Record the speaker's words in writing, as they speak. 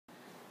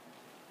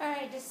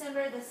Alright,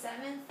 December the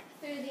 7th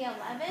through the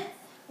 11th,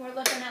 we're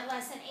looking at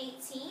lesson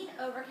 18,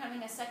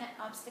 overcoming a second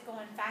obstacle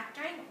in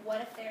factoring.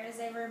 What if there is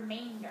a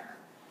remainder?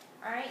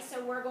 Alright,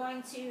 so we're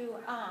going to,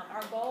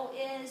 our goal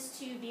is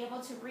to be able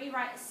to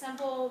rewrite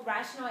simple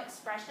rational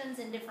expressions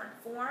in different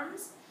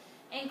forms,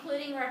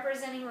 including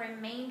representing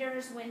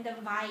remainders when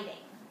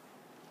dividing.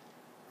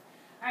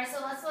 Alright,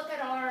 so let's look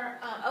at our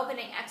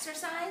opening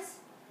exercise.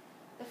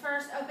 The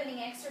first opening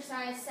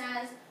exercise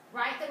says,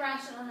 write the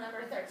rational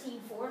number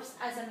 13/4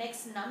 as a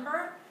mixed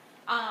number.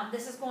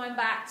 This is going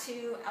back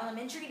to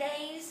elementary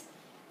days.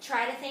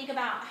 Try to think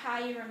about how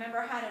you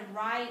remember how to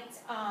write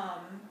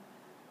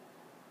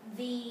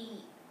the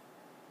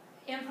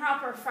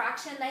improper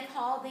fraction, they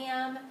call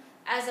them,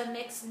 as a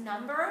mixed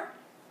number.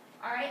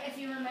 Alright, if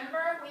you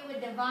remember, we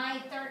would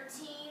divide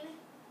 13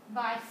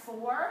 by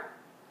 4,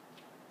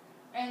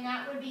 and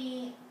that would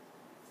be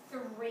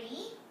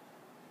 3.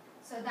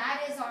 So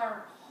that is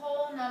our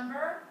whole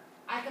number.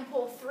 I can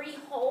pull 3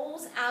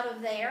 wholes out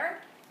of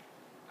there.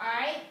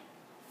 Alright,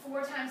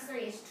 4 times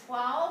 3 is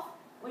 12,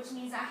 which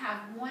means I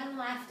have 1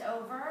 left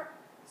over.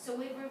 So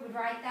we would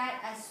write that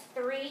as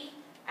 3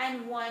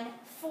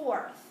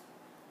 1/4.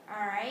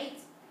 Alright,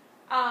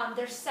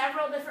 there's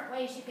several different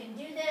ways you can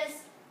do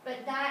this,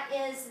 but that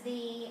is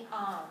the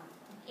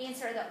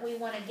answer that we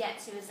want to get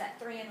to, is that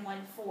 3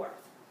 1/4.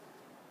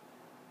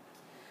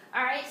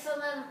 Alright, so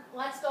then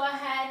let's go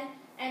ahead,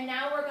 and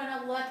now we're going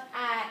to look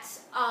at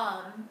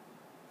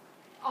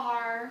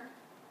our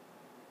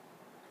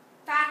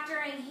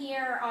factoring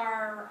here,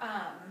 our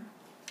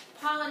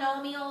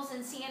polynomials,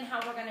 and seeing how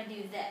we're going to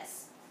do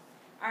this.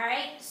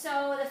 Alright,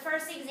 so the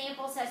first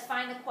example says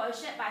find the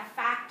quotient by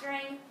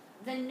factoring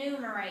the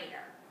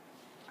numerator.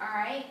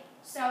 Alright,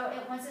 so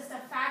it wants us to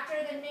factor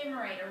the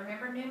numerator.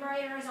 Remember,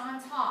 numerator is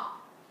on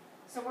top.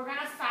 So we're going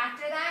to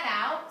factor that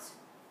out.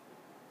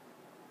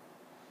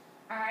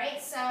 Alright,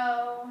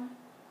 so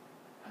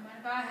I'm going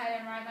to go ahead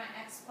and write my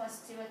x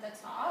plus 2 at the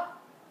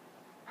top.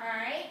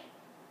 Alright,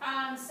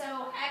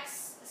 so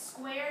x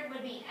squared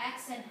would be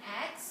x and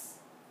x.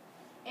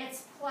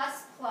 It's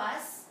plus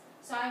plus,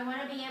 so I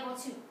want to be able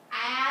to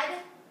add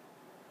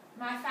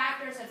my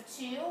factors of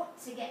 2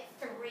 to get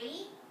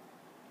 3.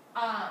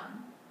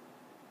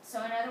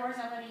 So in other words,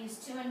 I'm going to use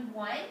 2 and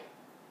 1.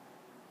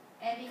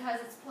 And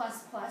because it's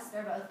plus plus,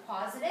 they're both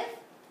positive.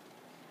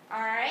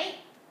 Alright,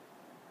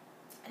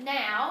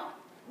 now,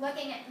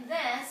 looking at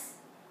this,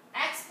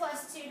 x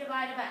plus 2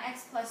 divided by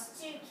x plus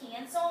 2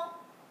 cancel.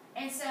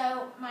 And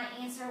so my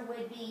answer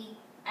would be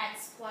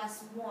x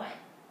plus 1.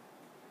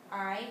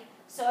 Alright,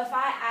 so if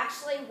I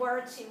actually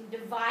were to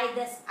divide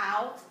this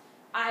out,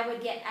 I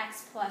would get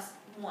x plus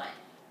 1.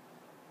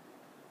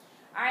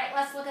 Alright,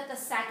 let's look at the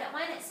second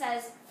one. It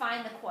says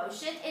find the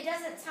quotient. It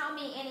doesn't tell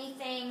me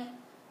anything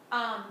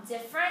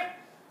different,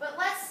 but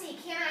let's see,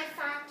 can I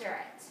factor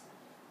it?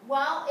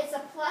 Well, it's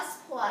a plus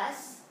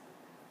plus,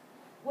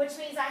 which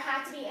means I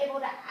have to be able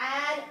to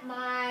add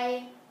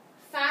my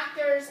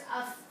factors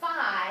of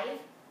 5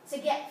 to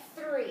get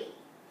 3.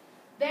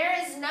 There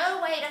is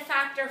no way to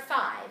factor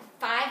 5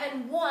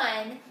 and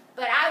 1,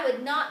 but I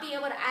would not be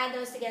able to add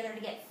those together to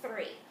get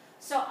 3.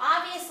 So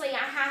obviously I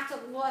have to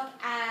look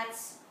at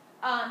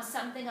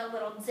something a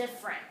little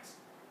different.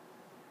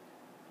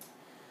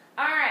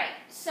 Alright,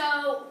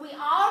 so we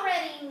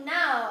already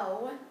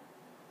know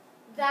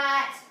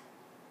that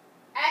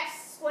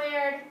x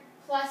squared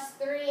plus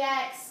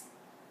 3x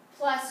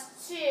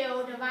plus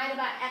 2 divided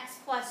by x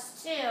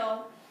plus 2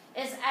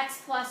 is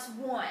x plus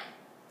 1,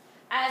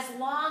 as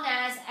long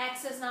as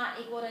x is not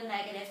equal to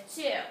negative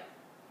 2.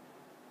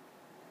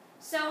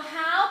 So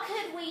how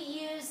could we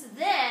use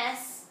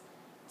this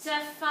to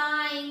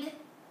find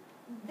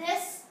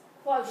this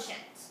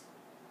quotient?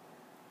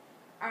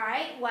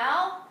 Alright,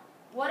 well,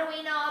 what do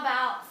we know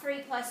about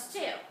 3 plus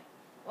 2?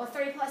 Well,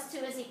 3 plus 2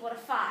 is equal to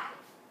 5.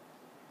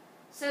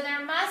 So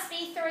there must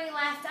be 3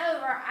 left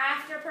over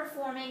after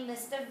performing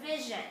this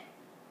division.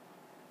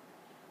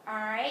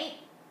 Alright,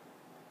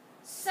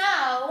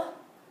 so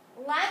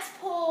let's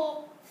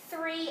pull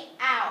 3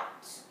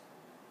 out.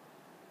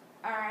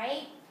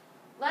 Alright,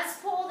 let's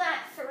pull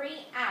that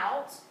 3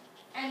 out,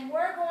 and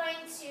we're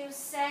going to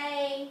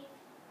say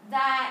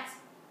that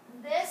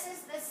this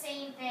is the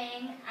same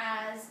thing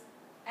as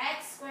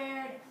x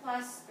squared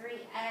plus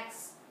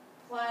 3x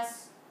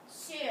plus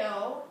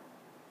 2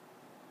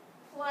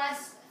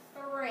 plus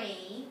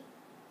 3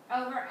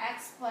 over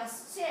x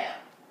plus 2.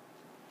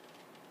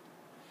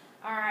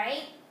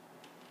 Alright,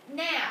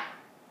 now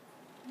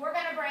we're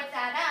going to break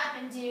that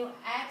up and do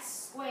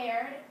x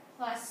squared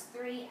plus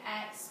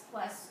 3x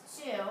plus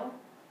 2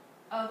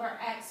 over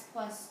x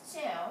plus 2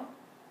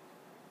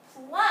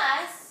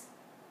 plus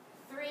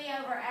 3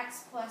 over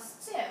x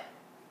plus 2.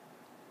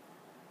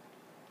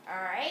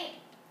 Alright,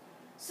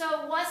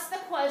 so what's the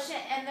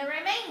quotient and the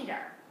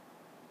remainder?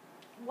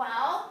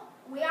 Well,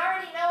 we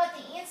already know what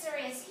the answer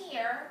is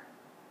here.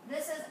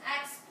 This is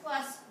x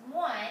plus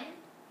 1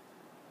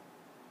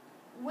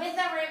 with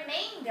a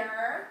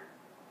remainder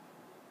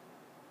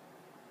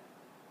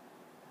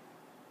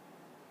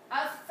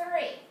of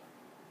 3.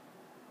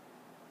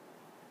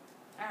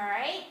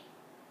 Alright,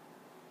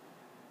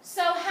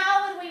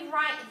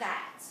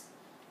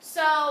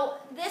 So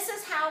this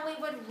is how we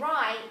would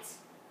write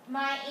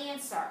my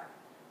answer.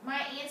 My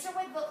answer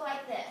would look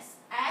like this.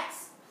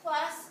 X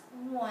plus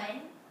 1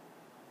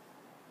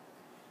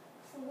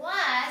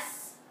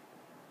 plus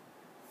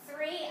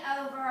 3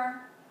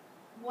 over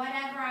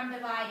whatever I'm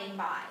dividing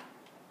by.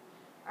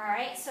 All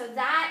right, so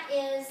that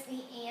is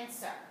the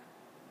answer.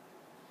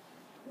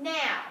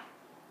 Now,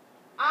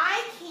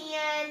 I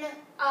can,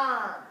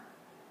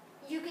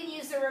 you can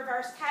use the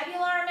reverse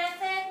tabular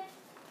method.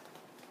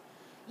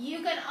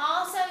 You can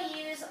also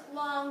use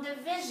long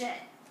division.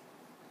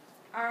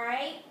 All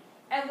right,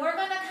 and we're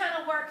going to kind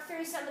of work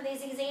through some of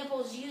these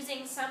examples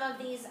using some of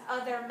these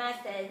other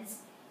methods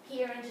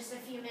here in just a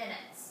few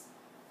minutes.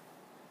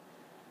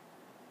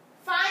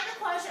 Find the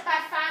quotient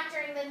by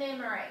factoring the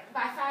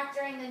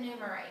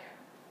numerator.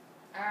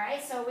 All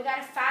right, so we got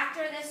to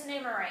factor this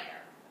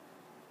numerator.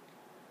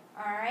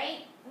 All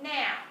right,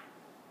 now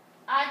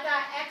I've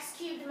got x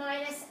cubed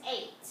minus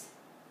 8.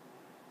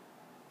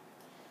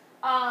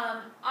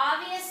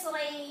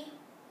 Obviously,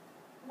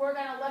 we're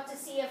going to look to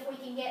see if we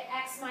can get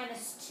x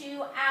minus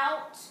 2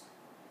 out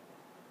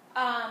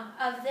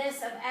of this,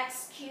 of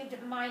x cubed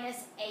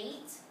minus 8.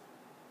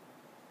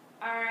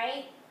 All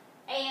right,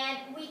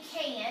 and we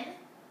can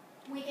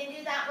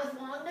do that with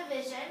long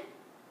division.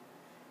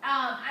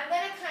 I'm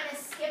going to kind of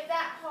skip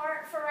that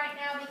part for right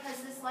now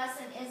because this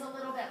lesson is a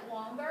little bit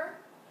longer.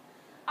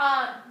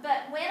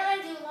 But when I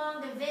do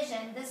long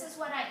division, this is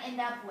what I end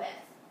up with.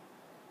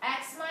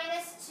 X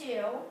minus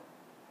 2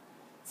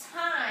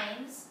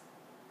 times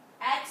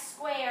x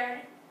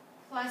squared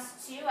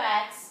plus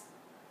 2x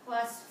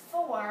plus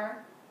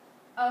 4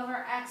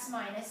 over x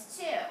minus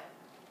 2.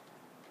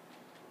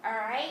 All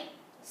right,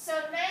 so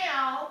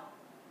now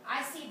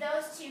I see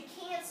those two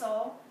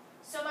cancel,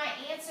 so my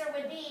answer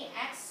would be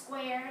x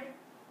squared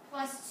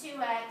plus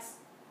 2x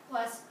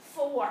plus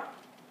 4.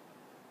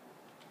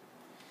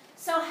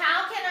 So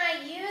how can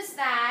I use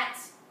that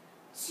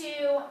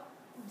to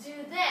do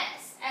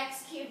this?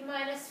 X cubed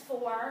minus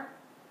 4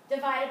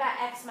 divided by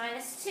x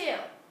minus 2.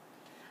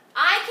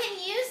 I can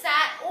use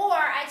that, or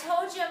I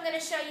told you I'm going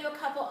to show you a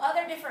couple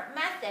other different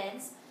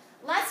methods.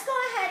 Let's go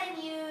ahead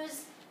and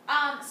use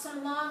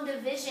some long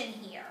division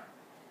here.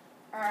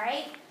 All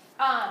right?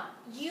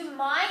 You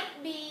might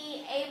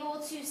be able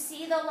to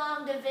see the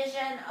long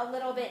division a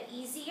little bit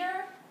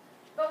easier,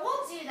 but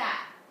we'll do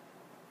that.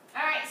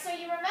 All right, so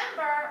you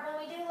remember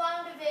when we do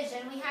long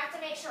division, we have to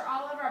make sure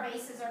all of our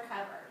bases are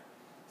covered.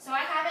 So I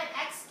have an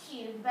x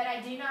cubed, but I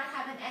do not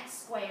have an x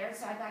squared,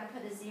 so I've got to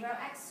put a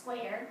 0x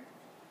squared.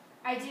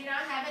 I do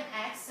not have an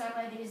x, so I'm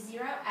going to do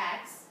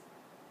 0x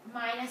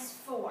minus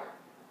 4.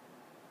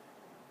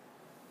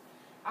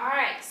 All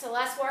right, so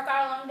let's work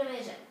our long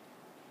division.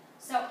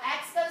 So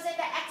x goes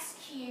into x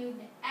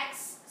cubed,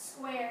 x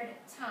squared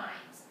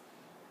times.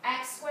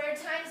 X squared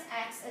times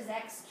x is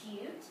x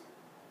cubed.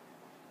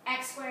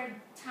 X squared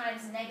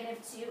times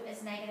negative 2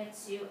 is negative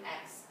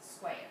 2x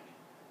squared.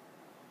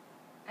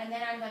 And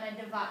then I'm going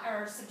to divide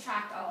or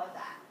subtract all of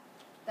that.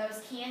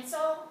 Those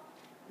cancel.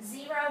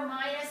 0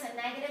 minus a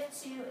negative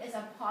 2 is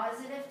a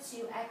positive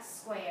 2x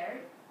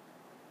squared.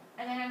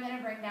 And then I'm going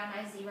to bring down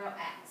my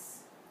 0x.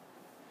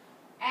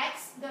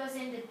 X goes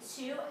into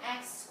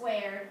 2x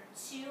squared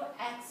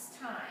 2x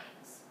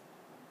times.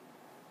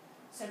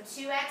 So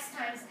 2x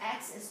times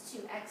x is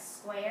 2x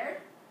squared.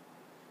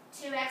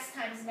 2x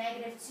times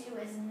negative 2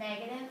 is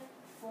negative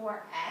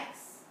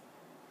 4x.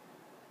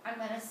 I'm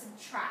going to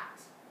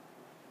subtract.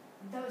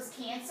 Those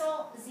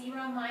cancel.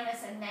 0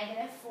 minus a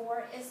negative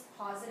 4 is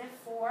positive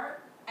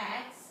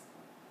 4x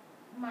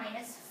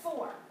minus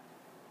 4.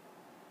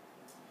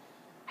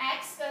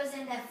 X goes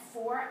into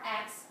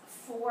 4x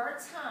 4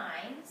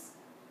 times.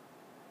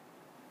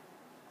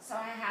 So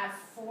I have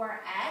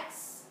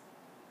 4x.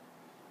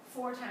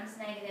 4 times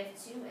negative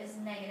 2 is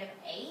negative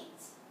 8.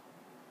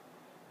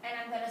 And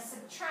I'm going to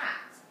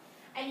subtract.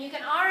 And you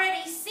can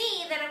already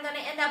see that I'm going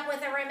to end up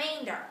with a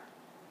remainder.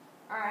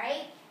 All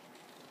right?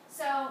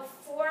 So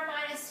 4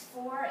 minus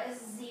 4 is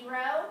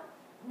 0.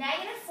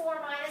 Negative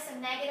 4 minus a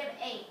negative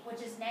 8,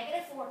 which is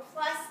negative 4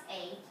 plus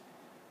 8,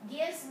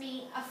 gives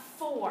me a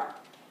 4.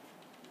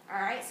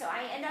 All right? So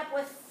I end up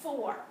with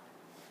 4.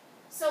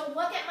 So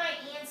look at my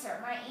answer.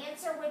 My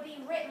answer would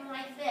be written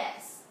like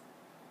this.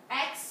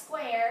 X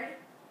squared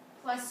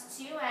plus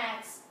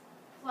 2x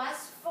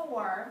plus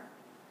 4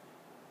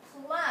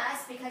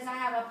 plus, because I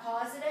have a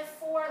positive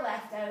 4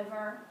 left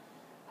over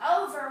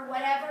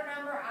whatever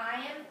number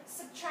I am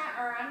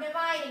I'm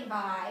dividing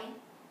by,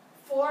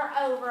 4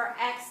 over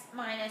x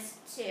minus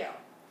 2.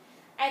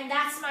 And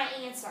that's my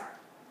answer.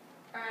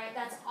 All right,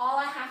 that's all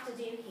I have to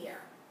do here.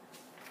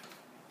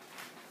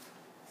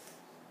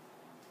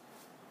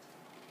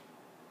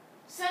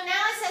 So now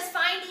it says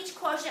find each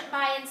quotient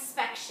by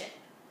inspection.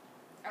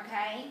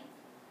 Okay?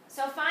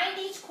 So find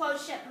each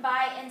quotient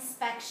by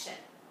inspection.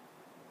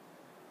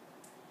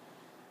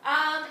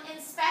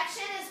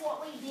 Inspection is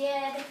what we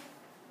did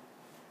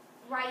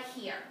right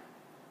here.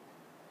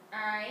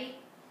 Alright?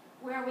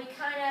 Where we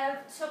kind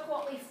of took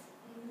what we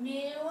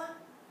knew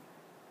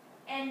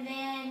and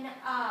then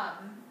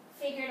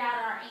figured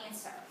out our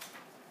answer.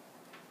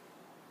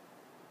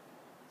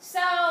 So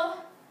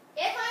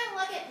if I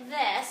look at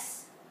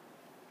this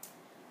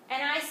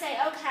and I say,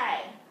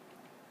 okay,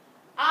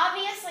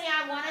 obviously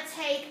I want to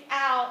take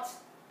out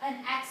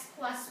an x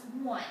plus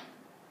 1.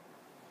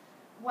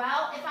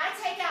 Well, if I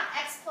take out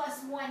x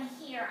plus 1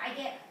 here, I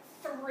get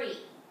 3.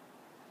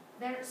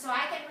 So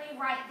I can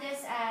rewrite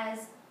this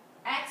as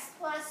x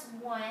plus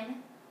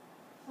 1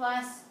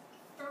 plus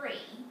 3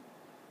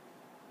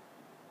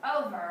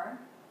 over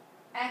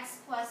x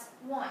plus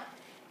 1.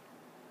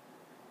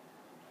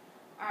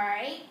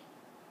 Alright?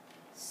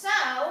 So,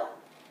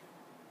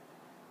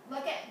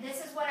 look at,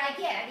 this is what I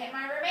get. I get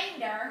my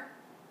remainder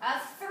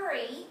of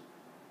 3.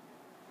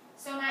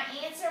 So my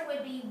answer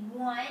would be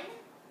 1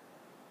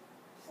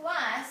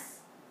 plus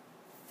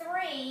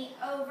 3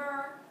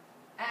 over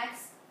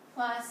x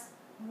plus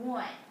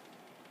 1.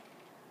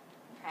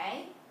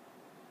 Okay?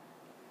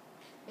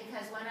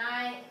 Because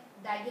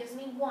that gives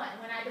me 1.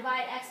 When I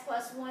divide x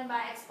plus 1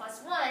 by x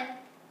plus 1,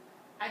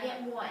 I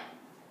get 1.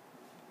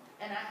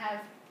 And I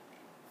have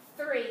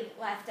 3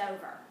 left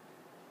over.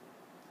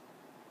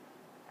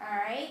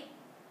 Alright?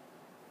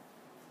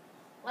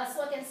 Let's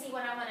look and see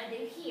what I want to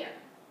do here.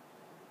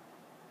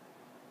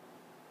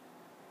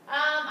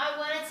 I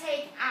want to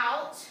take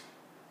out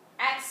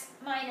x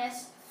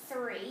minus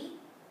 3.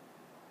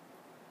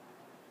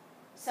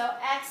 So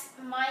x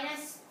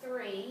minus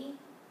 3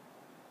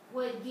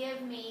 would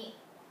give me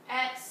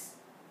x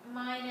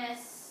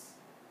minus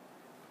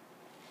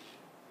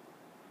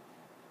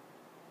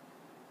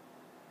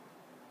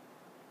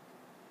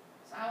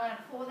so I want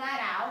to pull that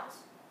out.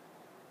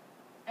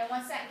 And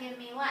what's that give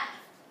me left?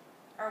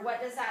 Or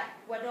what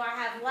do I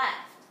have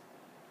left?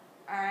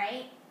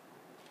 Alright.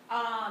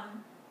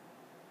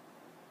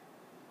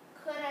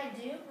 Could I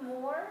do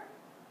more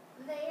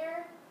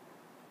there?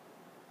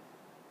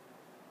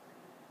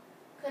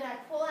 Could I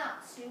pull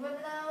out 2 of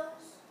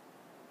those?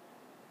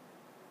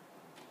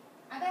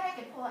 I bet I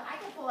could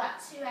pull out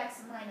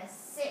 2x minus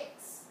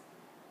 6.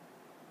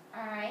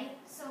 Alright,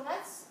 so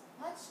let's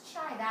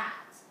try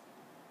that.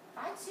 If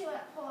I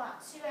pull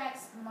out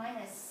 2x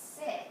minus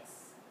 6,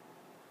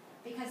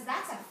 because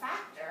that's a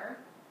factor.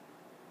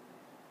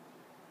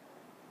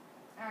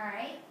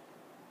 Alright,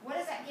 what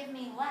does that give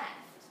me left?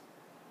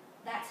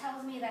 That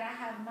tells me that I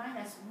have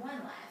minus 1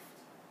 left.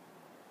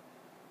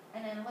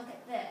 And then look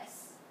at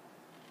this.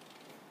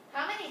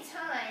 How many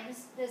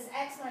times does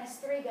x minus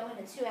 3 go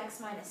into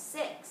 2x minus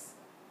 6?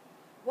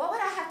 What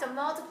would I have to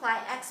multiply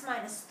x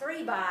minus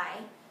 3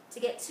 by to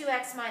get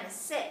 2x minus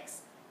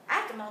 6? I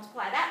have to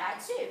multiply that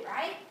by 2,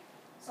 right?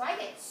 So I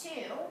get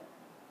 2.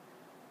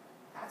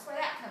 That's where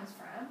that comes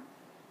from.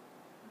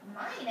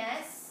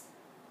 Minus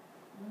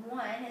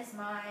 1 is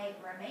my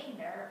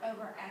remainder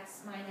over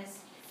x minus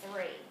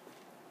 3.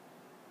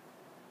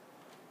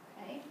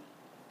 Okay.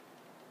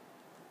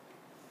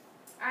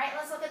 Alright,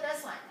 let's look at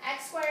this one.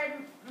 X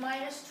squared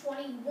minus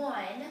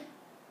 21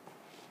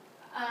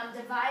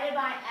 divided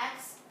by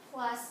x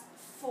plus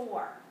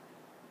 4.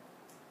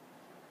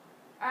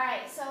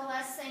 Alright, so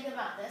let's think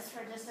about this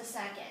for just a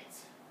second.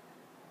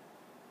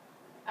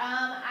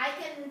 I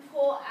can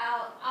pull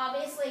out,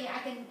 obviously I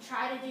can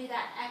try to do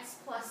that x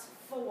plus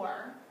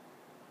 4.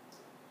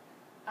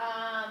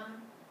 I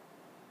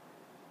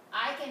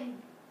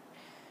can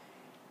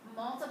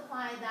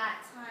multiply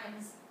that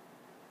times.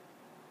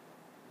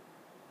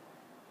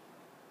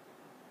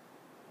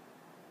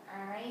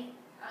 Alright,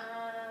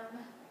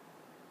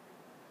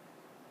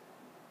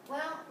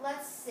 well,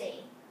 let's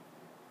see.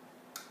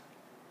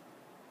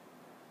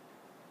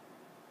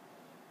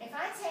 If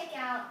I take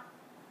out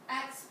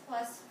x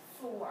plus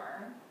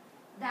 4,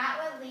 that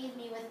would leave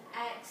me with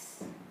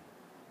x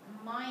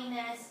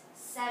minus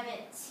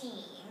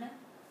 17.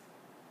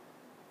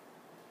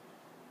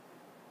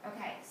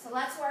 Okay, so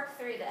let's work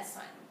through this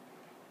one.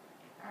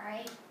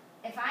 Alright,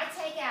 if I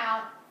take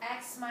out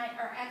x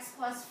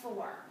plus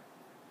 4,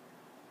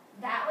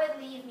 that would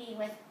leave me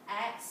with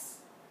x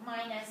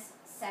minus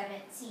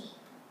 17.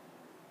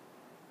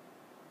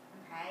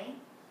 Okay?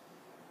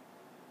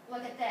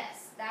 Look at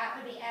this. That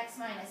would be x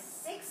minus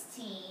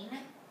 16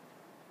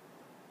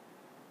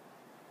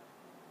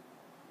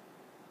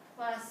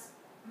 plus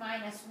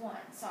minus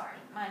 1. Sorry,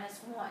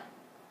 minus 1.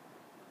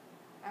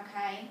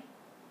 Okay?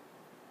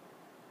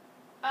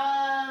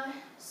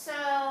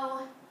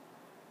 So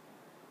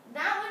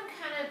that one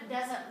kind of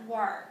doesn't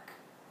work.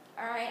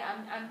 Alright,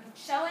 I'm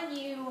showing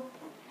you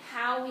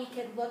how we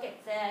could look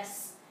at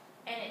this,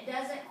 and it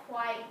doesn't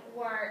quite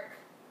work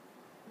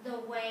the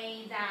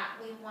way that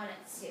we want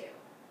it to.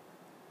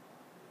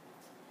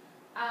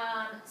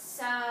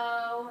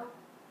 So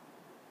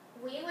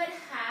we would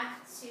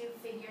have to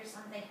figure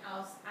something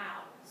else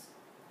out.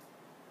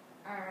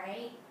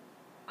 Alright.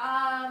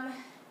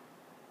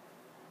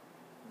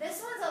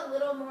 This one's a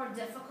little more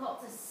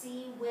difficult to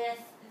see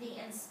with the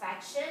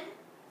inspection.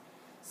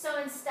 So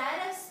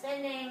instead of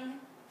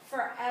spending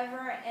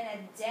forever in a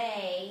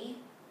day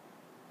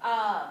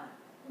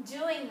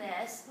doing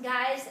this,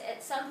 guys,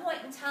 at some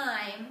point in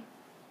time,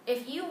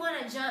 if you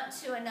want to jump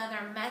to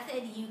another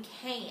method, you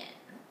can.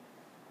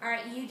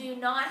 Alright, you do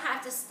not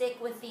have to stick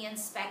with the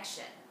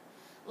inspection.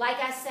 Like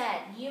I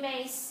said, you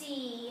may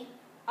see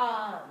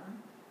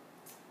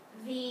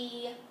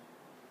the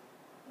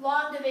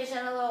long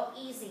division a little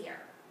easier.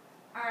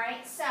 All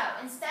right, so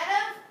instead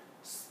of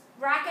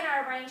racking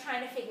our brain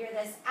trying to figure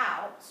this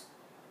out,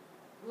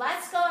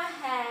 let's go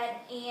ahead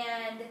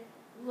and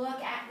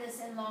look at this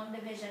in long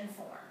division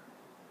form.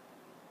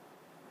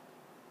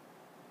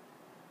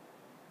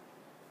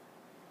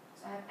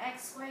 So I have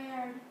x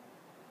squared.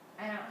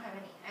 I don't have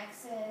any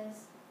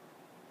x's.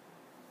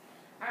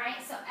 All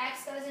right, so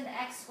x goes into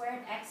x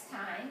squared x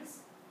times.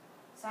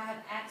 So I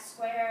have x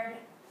squared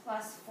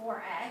plus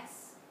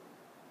 4x.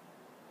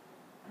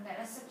 I'm going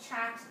to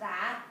subtract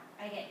that.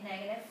 I get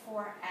negative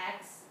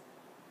 4x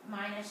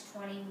minus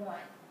 21.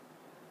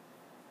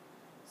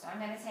 So I'm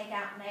going to take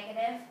out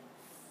negative,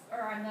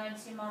 or I'm going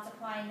to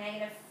multiply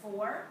negative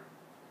 4.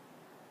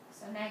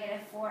 So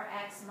negative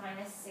 4x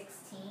minus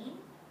 16.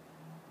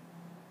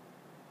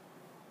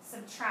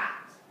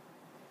 Subtract.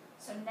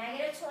 So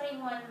negative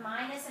 21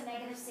 minus a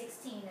negative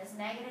 16 is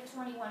negative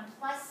 21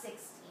 plus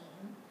 16,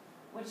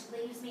 which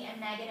leaves me a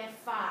negative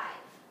 5.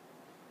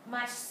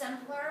 Much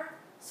simpler,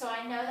 so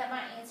I know that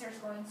my answer is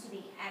going to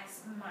be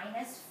x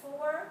minus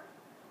 4.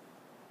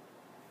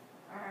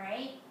 All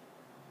right.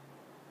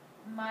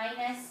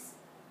 Minus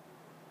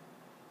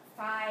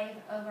 5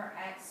 over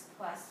x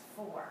plus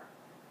 4.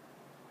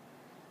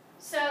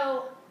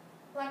 So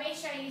let me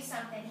show you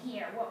something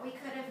here, what we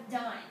could have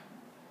done.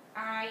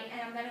 All right,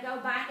 and I'm going to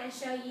go back and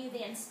show you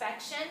the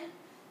inspection,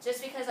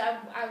 just because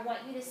I want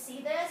you to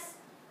see this.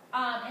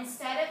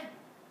 Instead of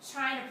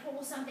trying to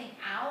pull something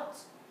out,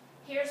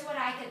 here's what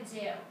I could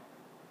do.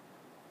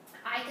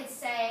 I could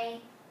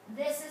say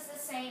this is the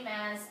same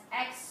as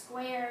x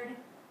squared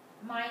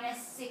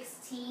minus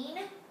 16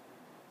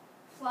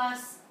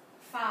 plus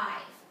 5.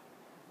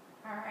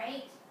 All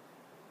right?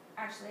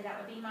 Actually,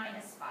 that would be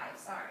minus 5,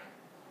 sorry.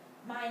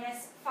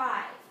 Minus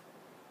 5.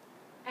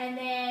 And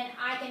then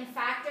I can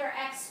factor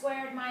x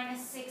squared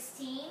minus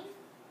 16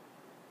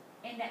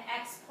 into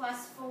x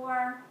plus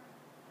 4,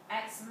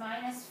 x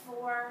minus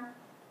 4,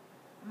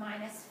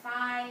 minus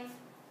 5,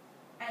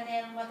 and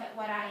then look at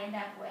what I end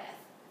up with.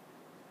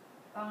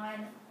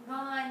 Gone,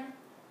 gone,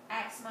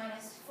 x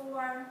minus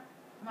 4,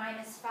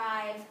 minus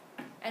 5,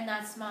 and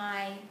that's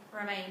my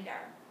remainder.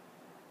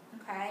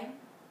 Okay?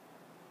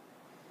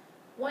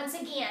 Once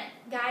again,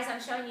 guys, I'm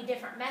showing you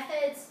different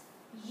methods.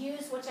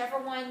 Use whichever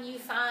one you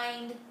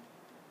find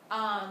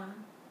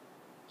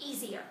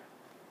easier.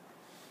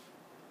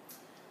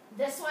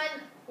 This one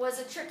was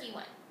a tricky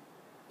one.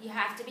 You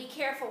have to be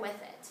careful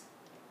with it.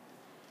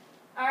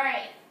 All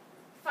right,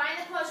 find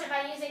the quotient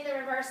by using the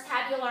reverse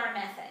tabular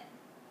method.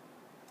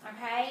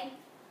 Okay,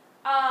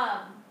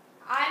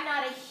 I'm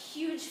not a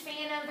huge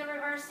fan of the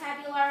reverse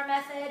tabular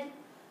method,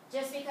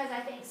 just because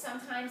I think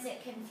sometimes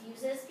it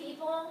confuses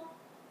people.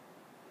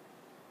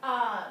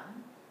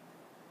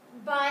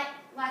 But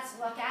let's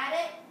look at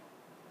it.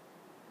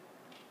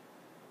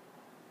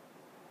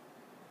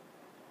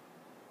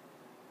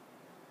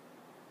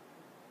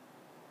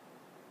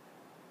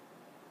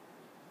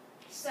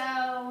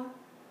 So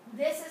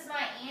this is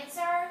my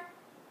answer.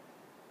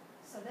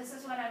 So this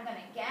is what I'm going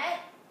to get.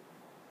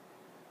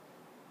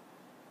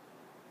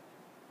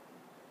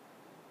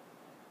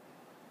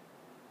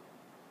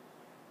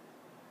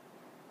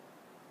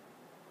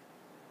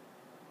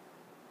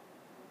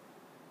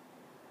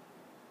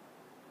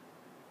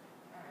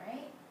 All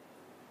right.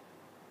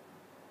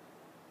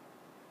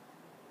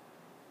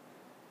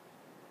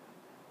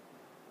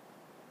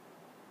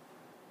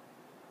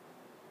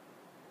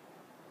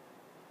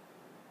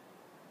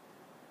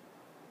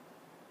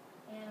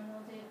 And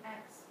we'll do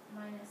x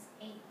minus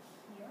 8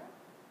 here.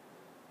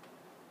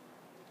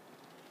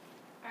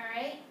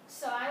 Alright,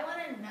 so I want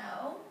to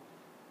know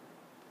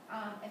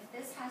if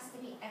this has to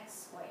be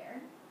x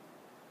squared,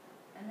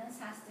 and this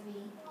has to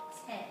be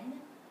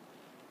 10.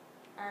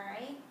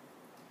 Alright.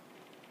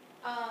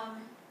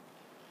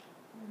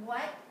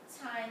 What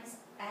times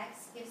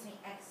x gives me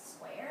x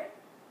squared?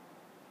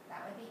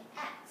 That would be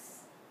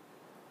x.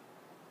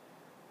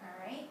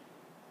 Alright.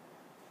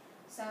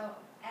 So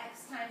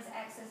x times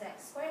x is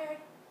x squared.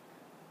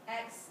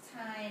 X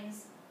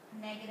times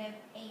negative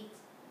 8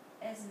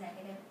 is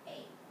negative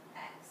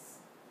 8x.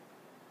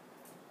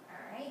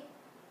 Alright.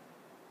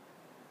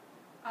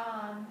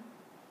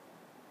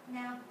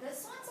 Now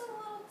this one's a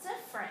little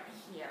different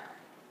here.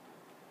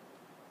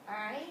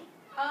 Alright.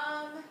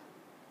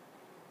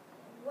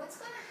 What's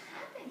going to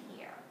happen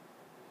here?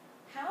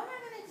 How am I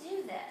going to do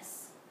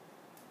this?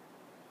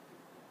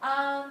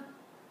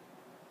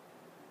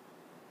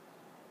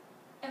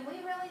 And we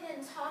really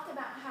didn't talk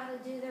about how to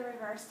do the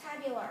reverse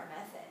tabular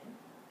method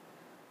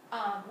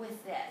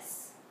with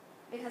this,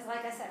 because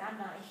like I said, I'm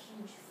not a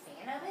huge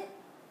fan of it.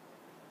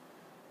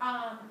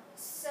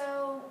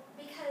 So,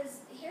 because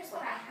here's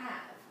what I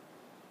have.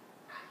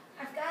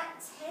 I've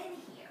got 10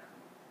 here.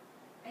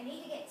 I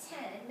need to get 10.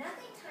 And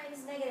nothing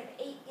times negative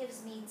 8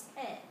 gives me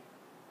 10.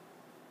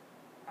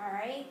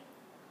 Alright?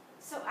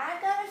 So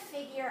I've got to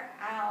figure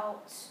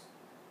out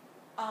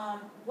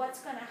what's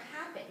going to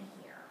happen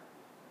here.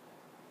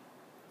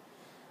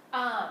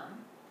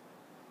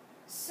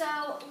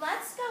 So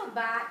let's go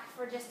back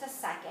for just a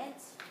second,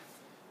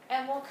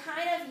 and we'll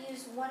kind of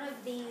use one of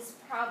these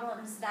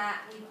problems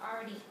that we've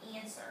already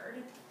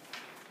answered.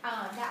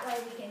 That way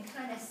we can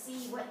kind of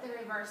see what the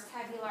reverse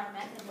tabular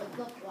method would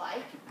look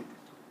like.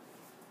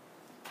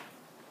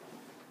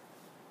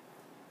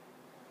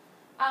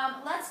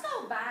 Let's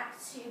go back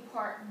to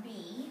part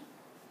B,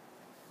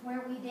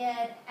 where we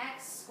did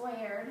x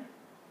squared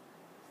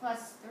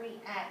plus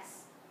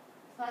 3x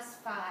plus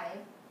 5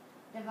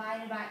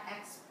 divided by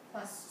x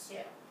plus 2.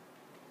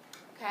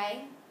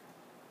 Okay?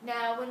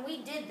 Now, when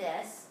we did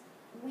this,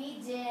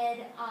 we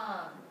did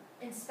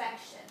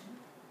inspection.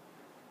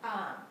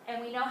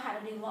 And we know how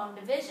to do long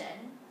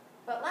division.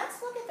 But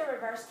let's look at the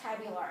reverse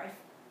tabular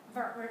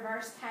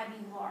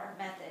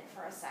method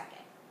for a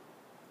second.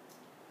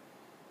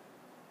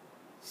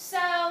 So,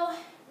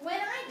 when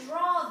I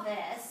draw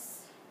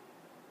this,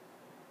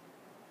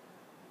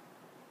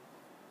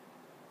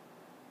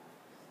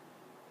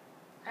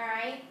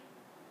 alright,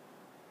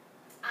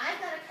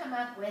 I've got to come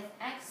up with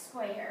x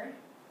squared,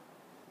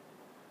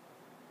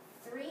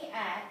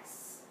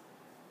 3x,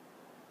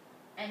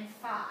 and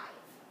 5.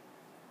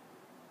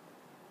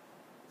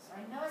 So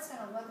I know it's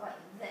going to look like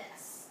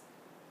this.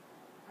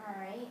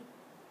 Alright.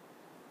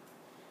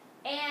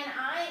 And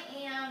I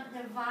am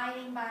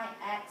dividing by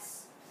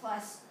x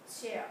plus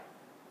 2.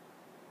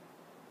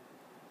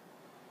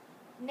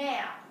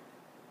 Now,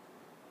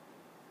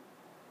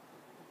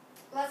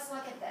 let's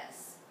look at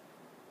this.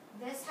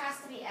 This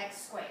has to be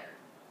x squared.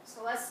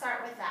 So let's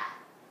start with that.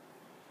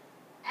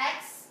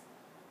 X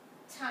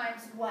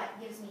times what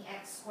gives me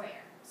x squared?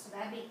 So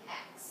that'd be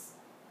x.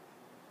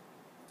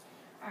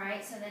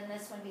 Alright, so then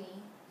this would be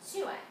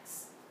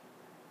 2x.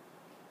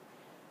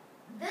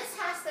 This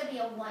has to be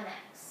a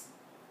 1x.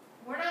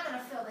 We're not going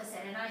to fill this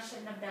in, and I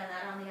shouldn't have done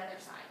that on the other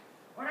side.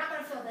 We're not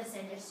going to fill this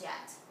in just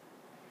yet.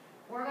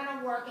 We're going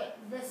to work it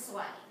this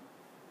way.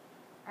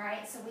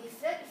 Alright, so we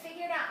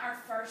figured out our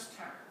first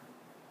term.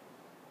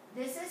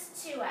 This is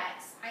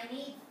 2x. I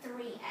need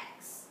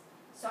 3x.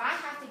 So I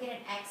have to get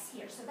an x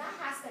here. So that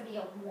has to be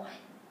a 1.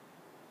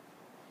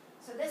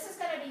 So this is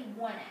going to be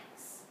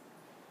 1x.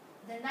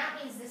 Then that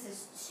means this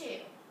is 2.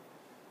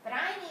 But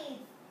I need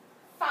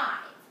 5.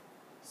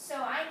 So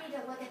I need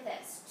to look at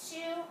this.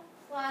 2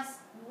 plus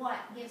what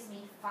gives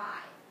me 5?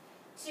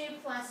 2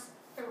 plus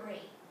 3.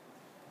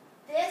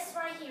 This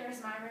right here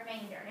is my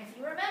remainder. And if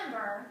you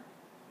remember,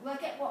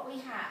 look at what we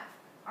have.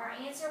 Our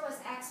answer was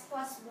x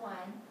plus 1,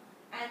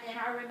 and then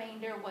our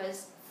remainder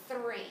was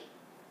 3.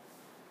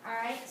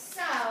 Alright,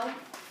 so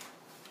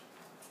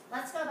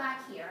let's go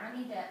back here. I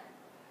need to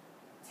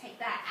take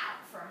that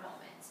out for a moment.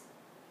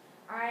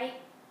 Alright,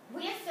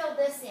 we have filled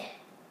this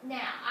in.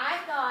 Now,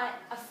 I've got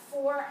a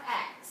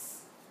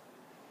 4x.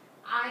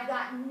 I've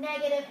got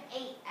negative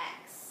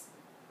 8x.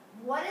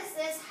 What does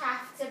this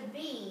have to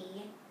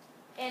be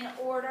in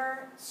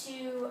order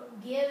to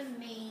give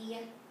me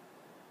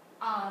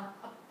a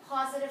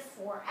positive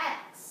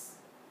 4x?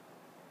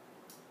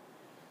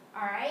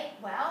 Alright,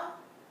 well,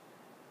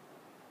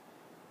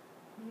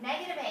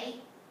 negative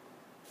 8,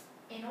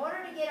 in order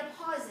to get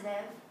a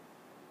positive,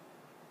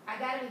 I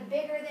got to be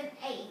bigger than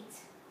 8.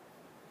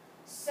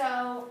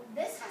 So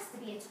this has to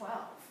be a 12.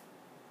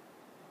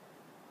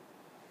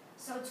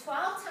 So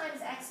 12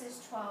 times x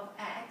is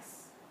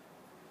 12x.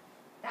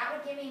 That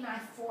would give me my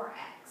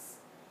 4x.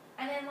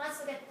 And then let's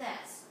look at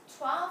this.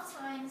 12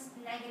 times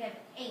negative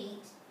 8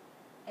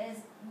 is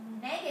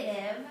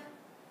negative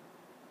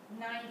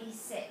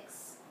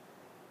 96.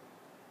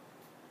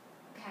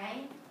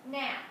 Okay?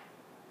 Now,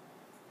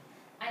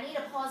 I need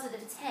a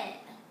positive 10.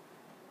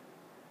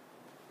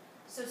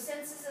 So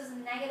since this is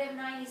negative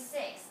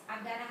 96,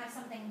 I've got to have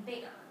something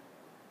bigger.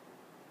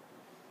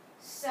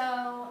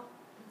 So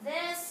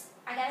this,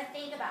 I got to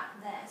think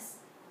about this.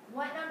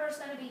 What number is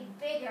going to be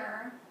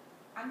bigger?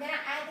 I'm going to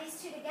add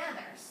these two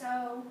together.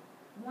 So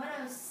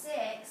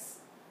 106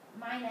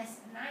 minus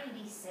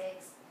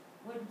 96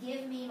 would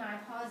give me my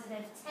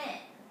positive 10.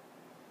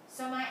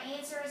 So my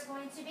answer is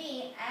going to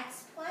be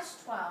x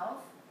plus 12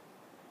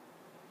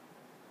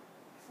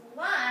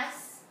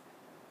 plus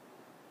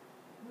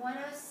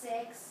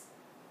 106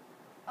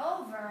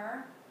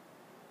 over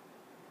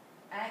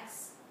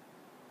x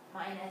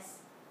minus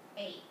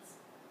 8.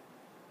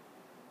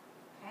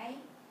 Okay?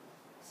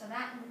 So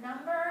that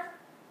number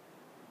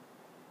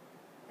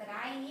that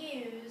I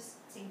use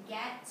to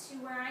get to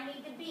where I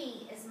need to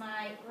be is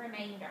my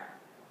remainder.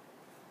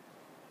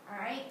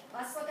 Alright,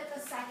 let's look at the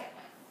second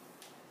one.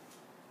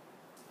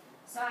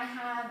 So I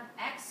have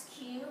x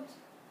cubed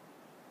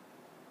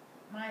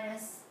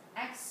minus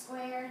x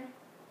squared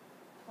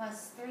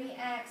plus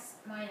 3x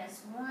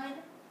minus 1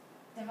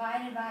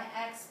 divided by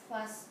x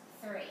plus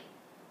 3.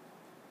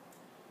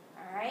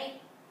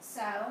 Alright,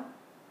 so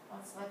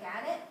let's look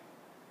at it.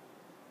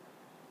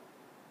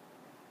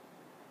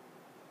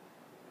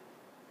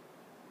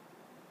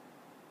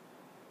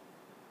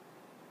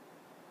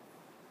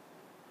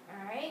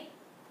 Alright,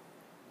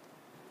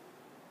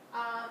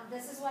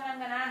 this is what I'm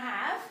going to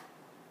have.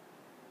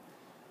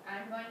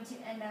 I'm going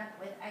to end up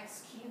with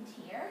x cubed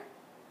here,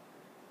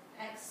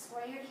 x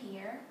squared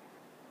here,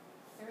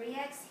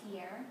 3x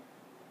here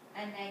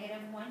and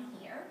negative 1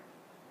 here.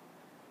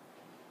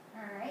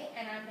 Alright,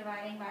 and I'm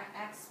dividing by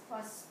x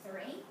plus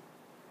 3.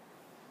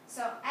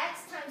 So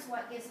x times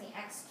what gives me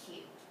x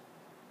cubed?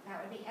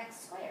 That would be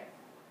x squared.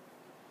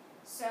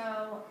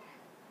 So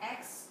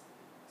x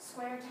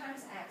squared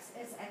times x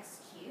is x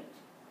cubed.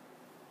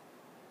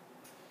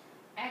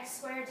 X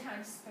squared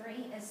times 3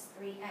 is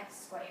 3x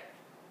squared.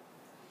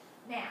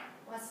 Now,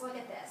 let's look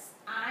at this.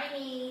 I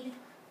need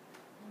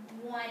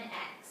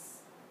 1x.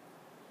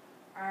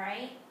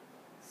 Alright?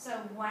 So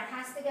what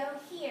has to go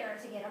here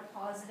to get a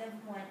positive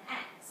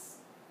 1x?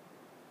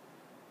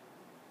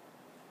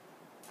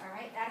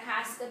 Alright, that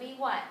has to be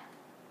what?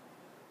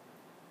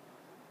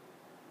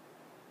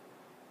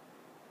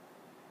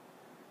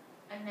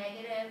 A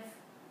negative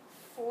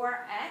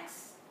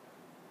 4x.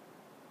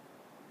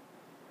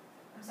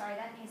 I'm sorry,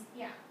 that needs to be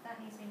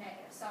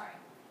negative, sorry.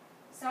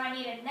 So I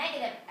need a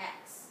negative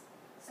x.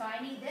 So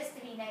I need this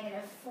to be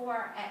negative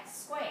 4x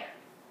squared.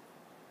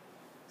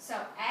 So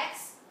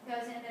x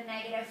goes into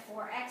negative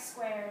 4x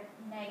squared,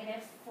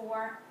 negative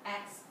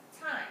 4x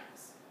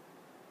times.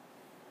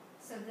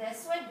 So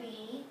this would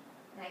be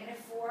negative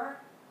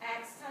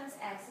 4x times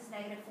x is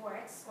negative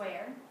 4x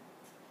squared.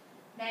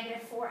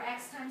 Negative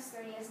 4x times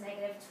 3 is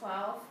negative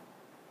 12x.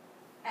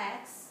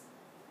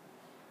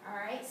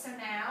 Alright, so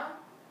now,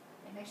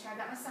 let me make sure I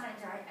got my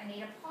signs right. I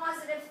need a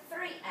positive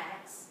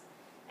 3x,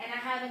 and I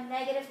have a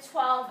negative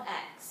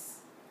 12x.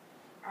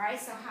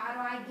 Alright, so how do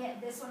I get,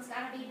 this one's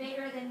got to be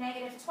bigger than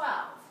negative 12.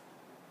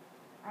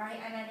 Alright,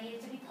 and I need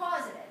it to be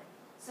positive.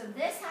 So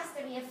this has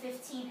to be a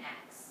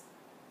 15x.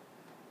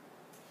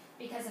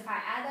 Because if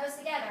I add those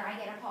together, I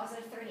get a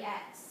positive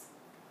 3x.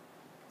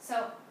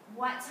 So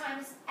what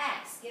times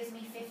x gives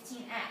me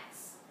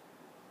 15x?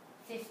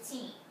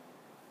 15.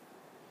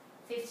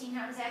 15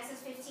 times x is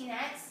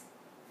 15x.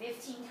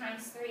 15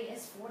 times 3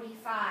 is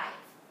 45.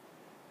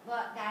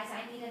 Look, guys,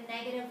 I need a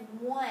negative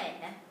 1.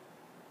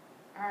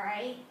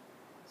 Alright?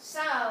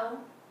 So,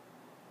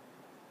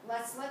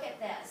 let's look at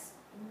this.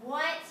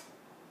 What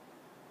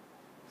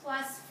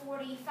plus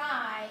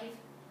 45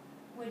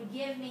 would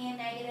give me a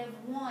negative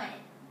 1?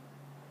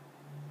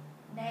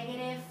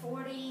 Negative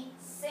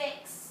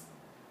 46.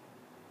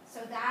 So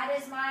that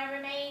is my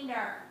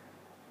remainder.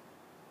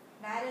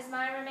 That is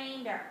my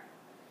remainder.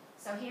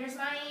 So here's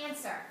my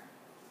answer.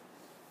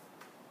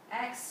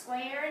 X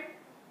squared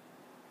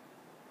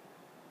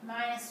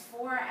minus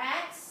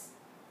 4x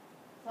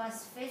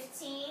plus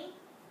 15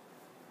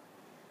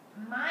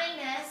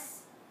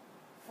 minus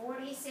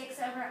 46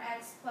 over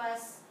x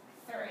plus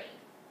 3.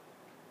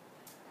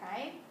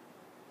 Okay?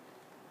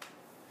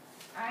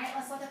 Alright,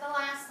 let's look at the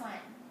last one.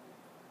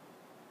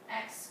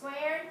 X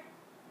squared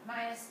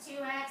minus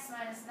 2x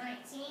minus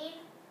 19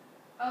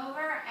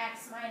 over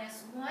x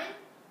minus 1.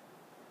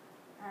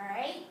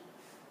 Alright,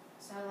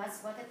 so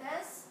let's look at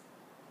this.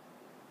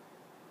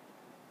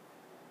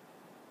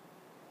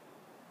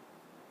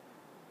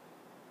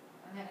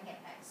 I'm going to get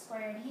x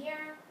squared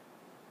here,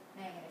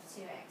 negative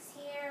 2x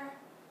here,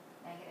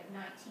 negative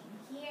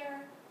 19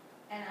 here,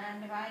 and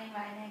I'm dividing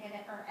by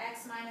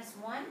x minus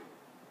 1.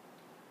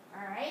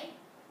 Alright,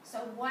 so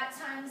what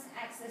times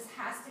x? This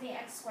has to be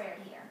x squared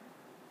here,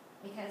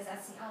 because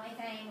that's the only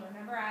thing.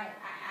 Remember, I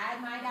add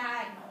my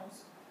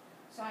diagonals,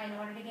 so in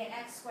order to get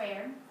x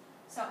squared,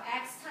 so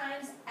x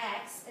times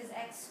x is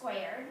x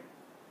squared,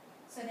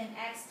 so then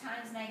x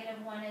times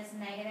negative 1 is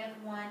negative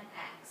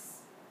 1x.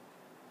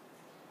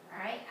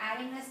 Alright,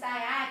 adding this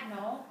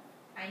diagonal,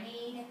 I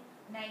need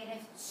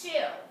negative 2.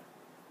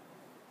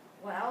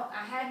 Well,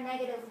 I had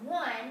negative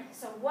 1,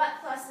 so what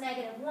plus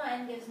negative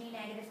 1 gives me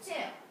negative 2?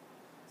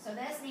 So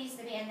this needs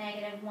to be a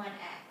negative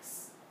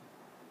 1x.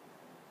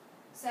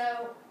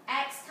 So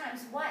x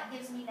times what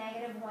gives me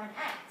negative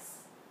 1x?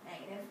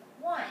 Negative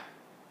 1.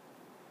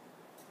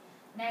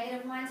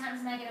 Negative 1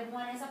 times negative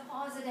 1 is a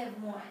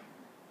positive 1.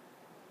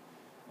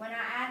 When I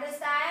add this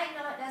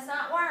diagonal, it does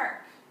not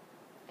work.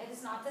 It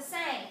is not the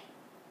same.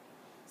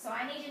 So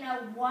I need to know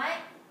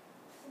what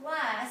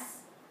plus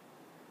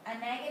a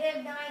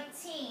negative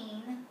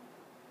 19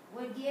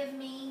 would give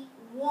me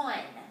 1.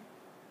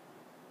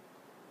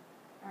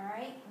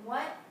 Alright,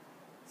 what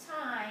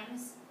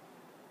times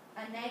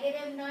a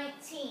negative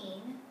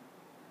 19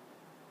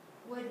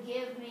 would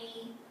give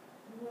me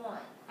 1?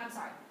 I'm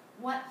sorry,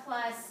 what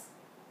plus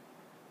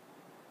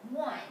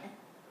 1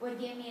 would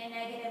give me a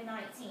negative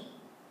 19?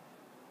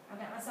 I've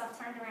got myself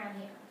turned around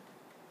here.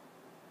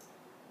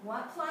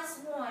 What plus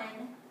 1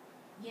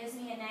 gives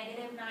me a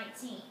negative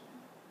 19?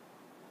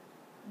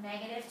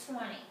 Negative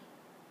 20.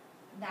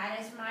 That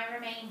is my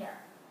remainder.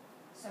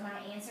 So my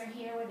answer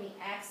here would be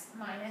x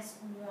minus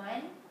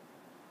 1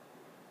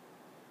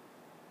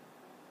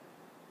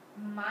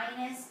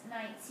 minus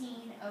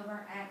 19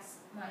 over x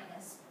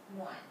minus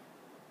 1.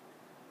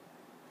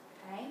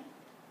 Okay?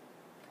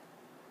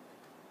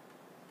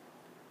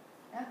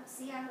 Oh,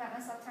 see, I've got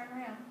myself turned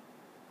around.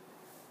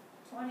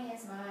 20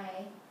 is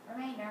my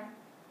remainder.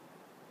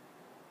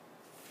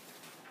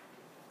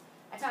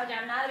 I told you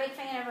I'm not a big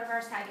fan of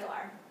reverse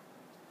tabular.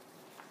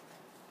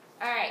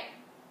 Alright.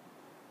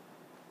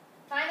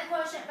 Find the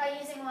quotient by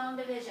using long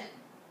division.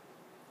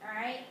 All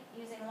right,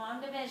 using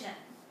long division.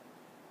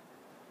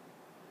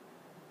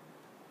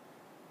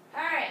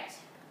 All right,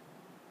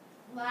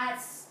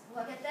 let's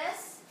look at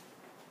this.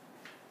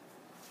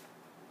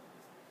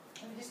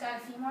 We've just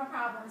got a few more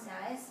problems,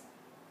 guys.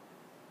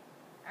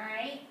 All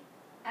right,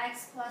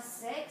 x plus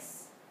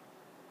 6,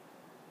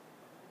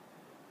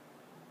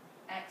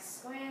 x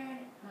squared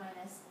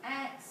minus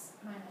x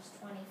minus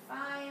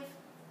 25.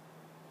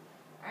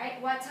 All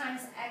right, what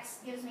times x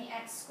gives me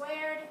x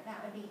squared?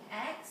 That would be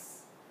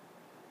x.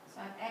 So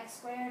I have x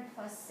squared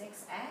plus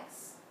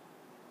 6x.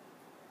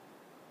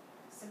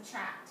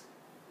 Subtract.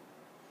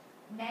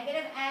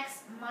 Negative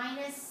x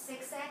minus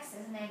 6x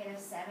is negative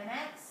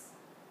 7x.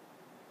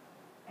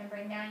 And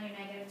bring down your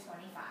negative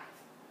 25.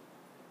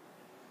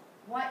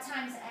 What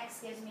times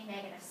x gives me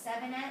negative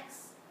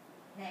 7x?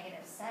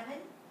 Negative 7.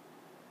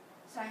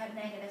 So I have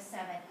negative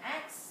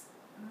 7x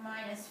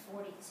minus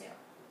 42.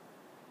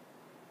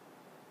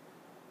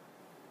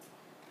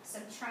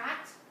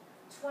 Subtract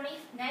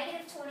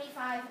negative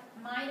 25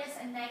 minus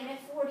a negative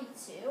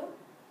 42.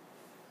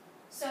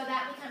 So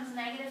that becomes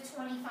negative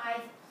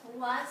 25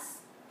 plus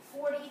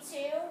 42,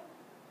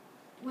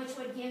 which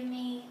would give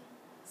me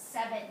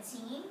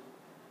 17.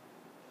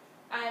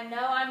 I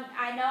know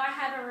I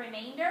have a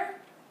remainder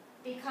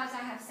because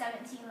I have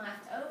 17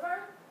 left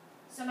over.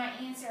 So my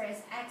answer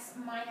is x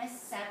minus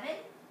 7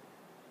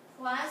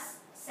 plus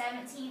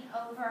 17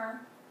 over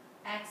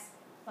x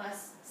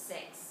plus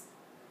 6.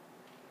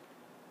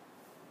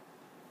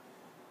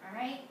 All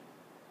right,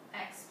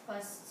 x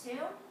plus 2.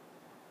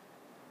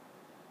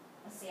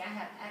 Let's see, I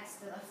have x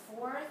to the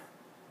 4th.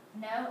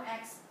 No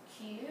x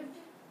cubed.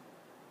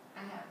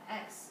 I have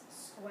x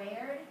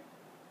squared.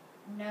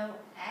 No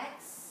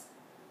x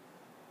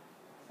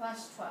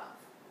plus 12.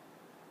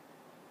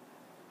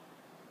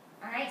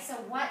 All right, so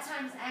what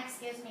times x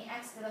gives me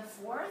x to the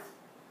 4th?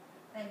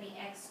 That'd be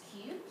x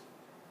cubed.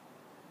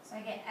 So I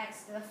get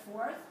x to the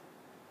 4th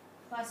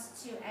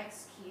plus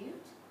 2x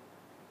cubed.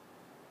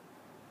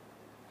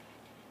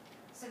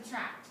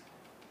 Subtract.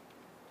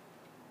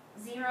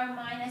 0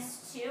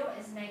 minus 2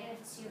 is negative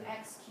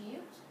 2x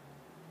cubed.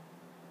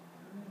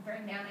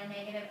 Bring down my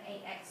negative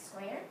 8x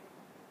squared.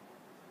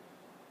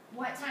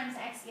 What times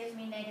x gives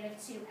me negative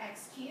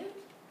 2x cubed?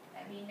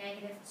 That'd be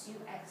negative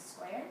 2x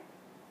squared.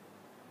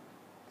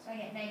 So I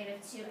get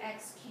negative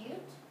 2x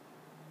cubed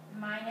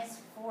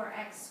minus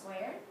 4x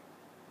squared.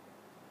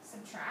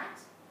 Subtract.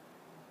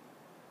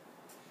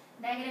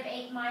 Negative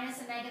 8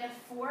 minus a negative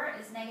 4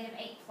 is negative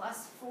 8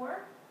 plus 4.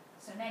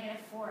 So negative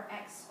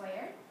 4x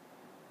squared.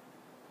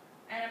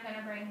 And I'm going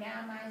to bring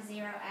down my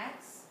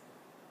 0x.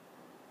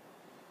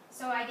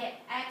 So I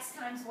get x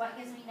times what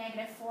gives me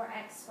negative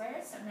 4x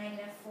squared. So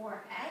negative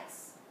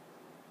 4x.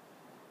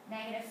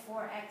 Negative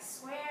 4x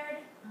squared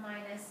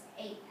minus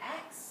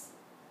 8x.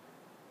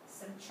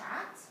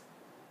 Subtract.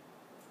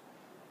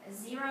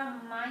 0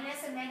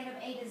 minus a negative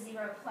 8 is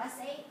 0 plus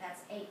 8.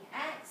 That's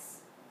 8x.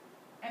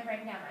 And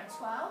bring down my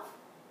 12.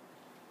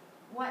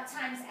 What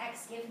times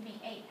x gives me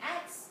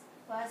 8x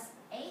plus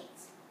 8?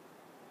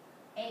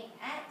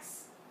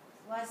 8x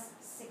plus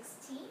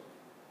 16.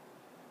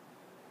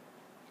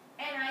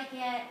 And I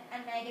get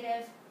a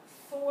negative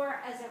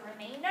 4 as a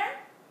remainder.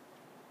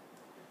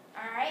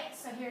 All right,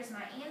 so here's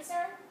my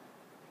answer.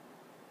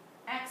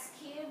 X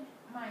cubed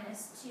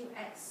minus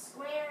 2x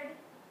squared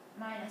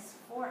minus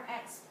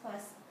 4x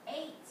plus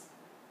 8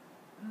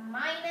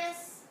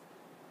 minus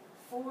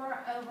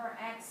 4 over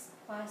x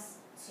plus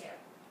 2.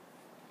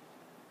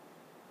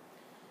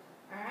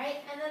 All right,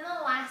 and then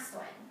the last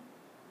one.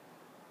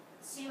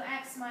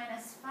 2x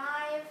minus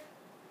 5.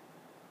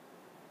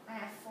 I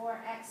have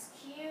 4x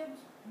cubed,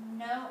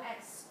 no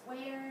x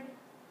squared,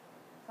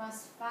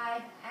 plus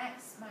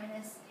 5x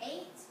minus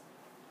 8.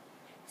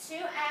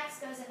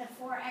 2x goes into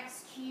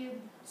 4x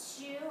cubed,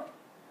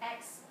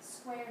 2x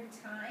squared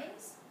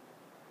times.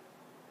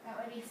 That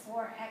would be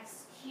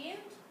 4x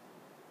cubed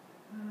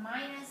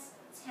minus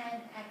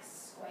 10x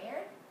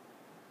squared.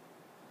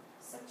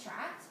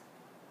 Subtract.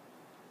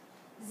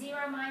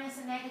 0 minus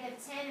a negative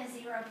 10 is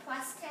 0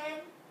 plus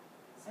 10,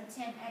 so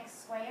 10x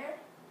squared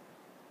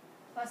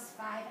plus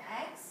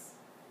 5x.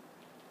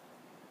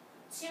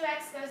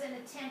 2x goes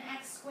into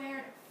 10x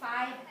squared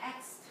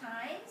 5x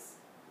times.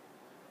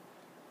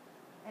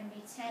 That'd be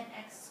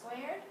 10x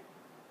squared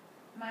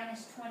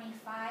minus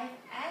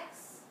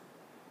 25x.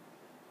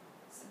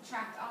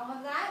 Subtract all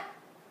of that.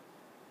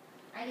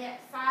 I get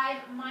 5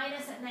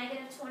 minus a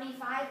negative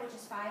 25, which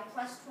is 5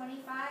 plus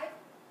 25.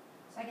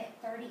 So I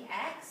get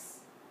 30x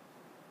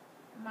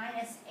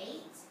minus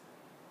 8.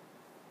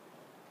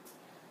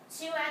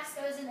 2x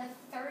goes into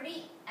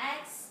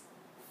 30x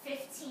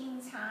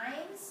 15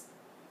 times.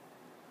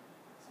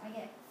 So I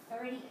get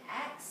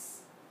 30x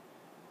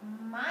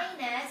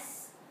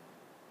minus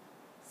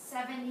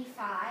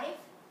 75.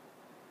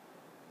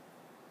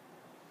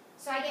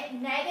 So I get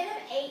negative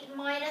 8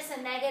 minus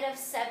a negative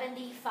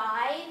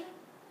 75.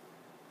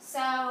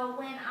 So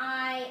when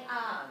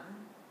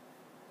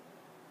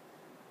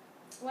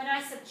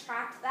I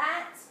subtract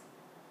that,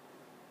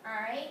 all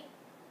right,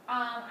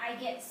 I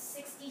get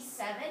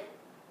 67.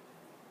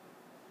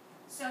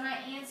 So my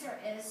answer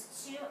is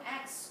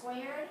 2x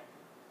squared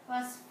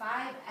plus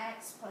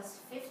 5x plus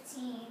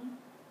 15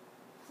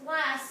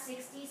 plus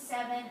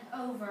 67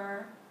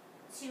 over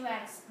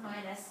 2x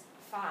minus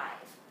 5.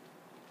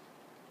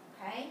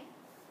 Okay?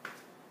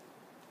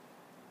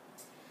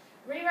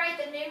 Rewrite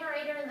the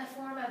numerator in the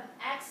form of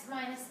x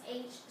minus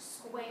h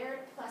squared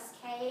plus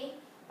k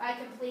by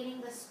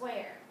completing the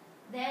square.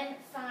 Then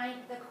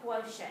find the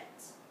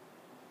quotient.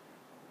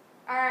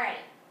 Alright,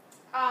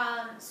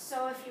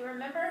 so if you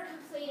remember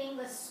completing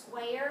the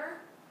square,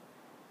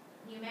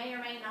 you may or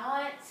may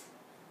not.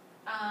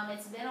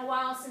 It's been a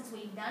while since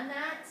we've done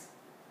that.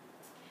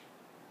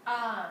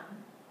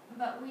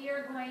 But we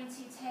are going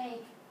to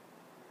take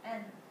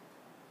n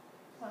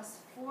plus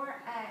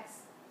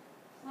 4x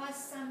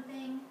plus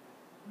something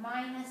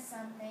minus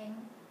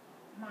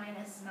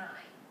 9.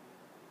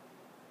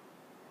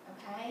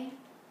 Okay?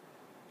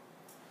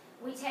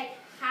 We take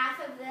half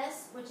of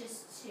this, which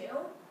is 2,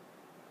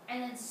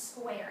 and then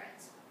square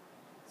it.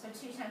 So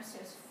 2 times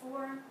 2 is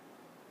 4.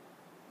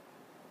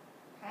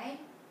 Okay?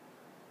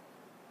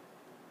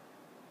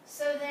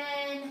 So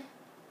then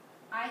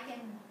I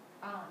can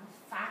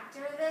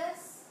factor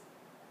this.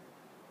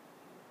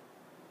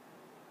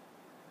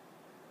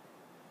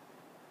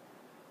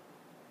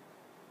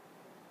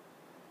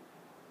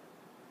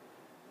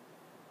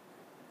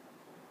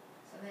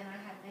 So then I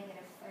have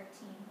negative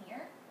 13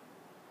 here.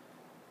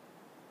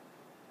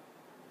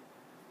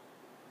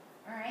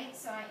 Alright,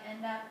 so I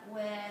end up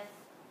with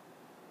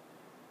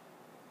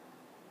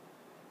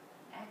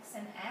x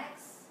and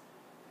x,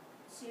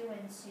 2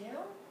 and 2.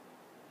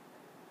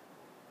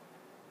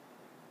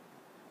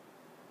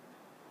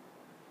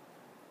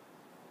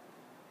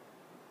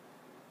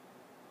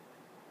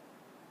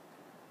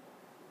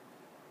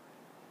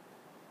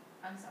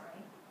 I'm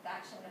sorry,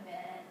 that should have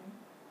been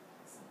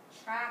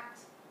subtract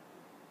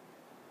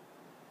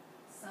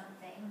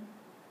something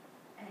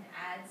and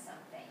add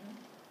something.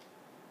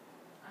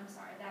 I'm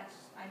sorry,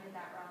 I did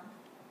that wrong.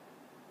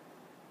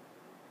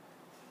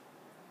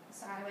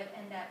 So I would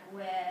end up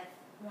with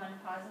 1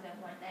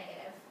 positive, 1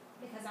 negative,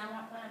 because I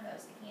want one of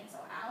those to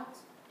cancel out.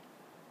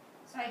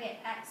 So I get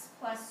x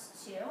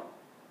plus 2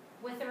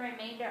 with a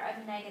remainder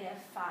of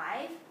negative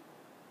 5.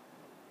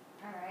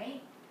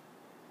 Alright.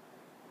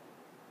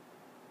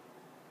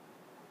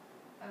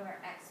 Over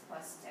x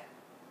plus 2.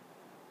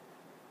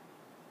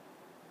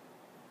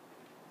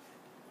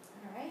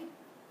 Alright.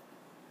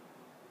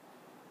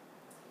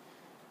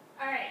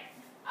 Alright.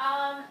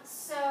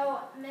 So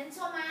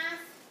mental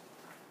math,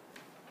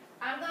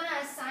 I'm going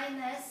to assign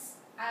this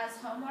as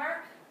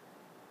homework.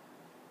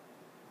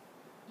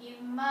 You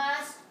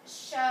must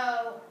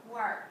show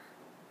work.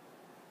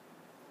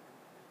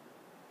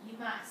 You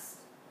must.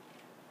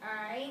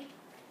 Alright?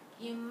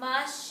 You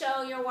must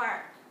show your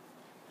work.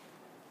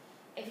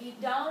 If you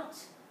don't,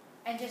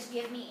 and just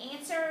give me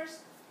answers,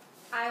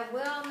 I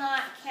will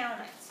not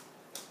count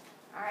it.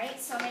 Alright,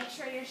 so make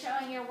sure you're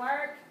showing your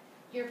work.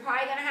 You're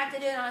probably going to have to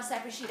do it on a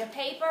separate sheet of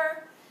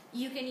paper.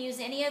 You can use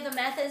any of the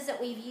methods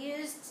that we've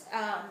used,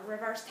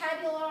 reverse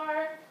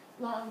tabular,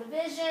 long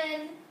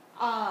division,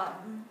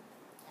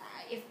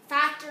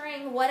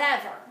 factoring,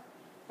 whatever.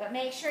 But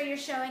make sure you're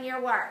showing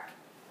your work.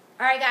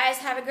 Alright guys,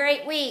 have a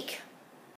great week.